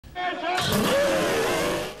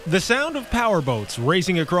The sound of powerboats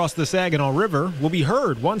racing across the Saginaw River will be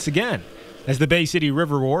heard once again, as the Bay City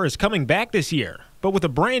River War is coming back this year, but with a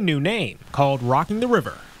brand new name called Rockin the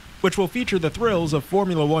River, which will feature the thrills of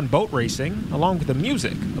Formula One boat racing along with the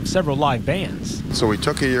music of several live bands. So we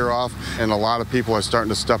took a year off, and a lot of people are starting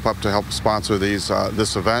to step up to help sponsor this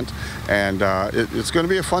event, and it's going to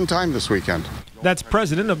be a fun time this weekend. That's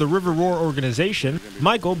president of the River Roar organization,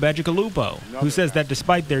 Michael Bagicalupo, who says that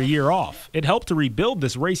despite their year off, it helped to rebuild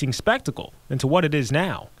this racing spectacle into what it is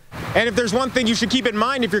now. And if there's one thing you should keep in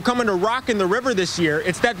mind if you're coming to Rockin the River this year,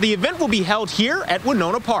 it's that the event will be held here at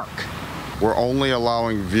Winona Park. We're only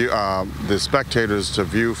allowing the spectators to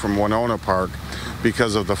view from Winona Park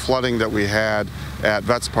because of the flooding that we had at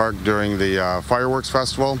Vets Park during the fireworks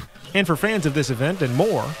festival. And for fans of this event and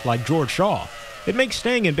more, like George Shaw, it makes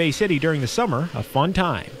staying in Bay City during the summer a fun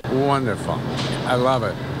time. Wonderful. I love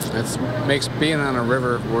it. It makes being on a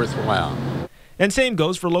river worthwhile. And same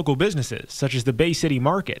goes for local businesses, such as the Bay City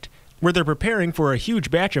Market, where they're preparing for a huge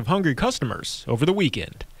batch of hungry customers over the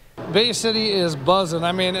weekend. Bay City is buzzing.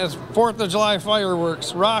 I mean, it's 4th of July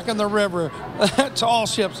fireworks, Rockin the River. It's all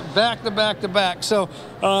ships back to back to back. So,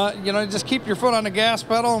 just keep your foot on the gas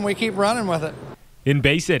pedal and we keep running with it. In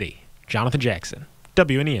Bay City, Jonathan Jackson,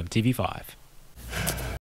 WNEM TV 5.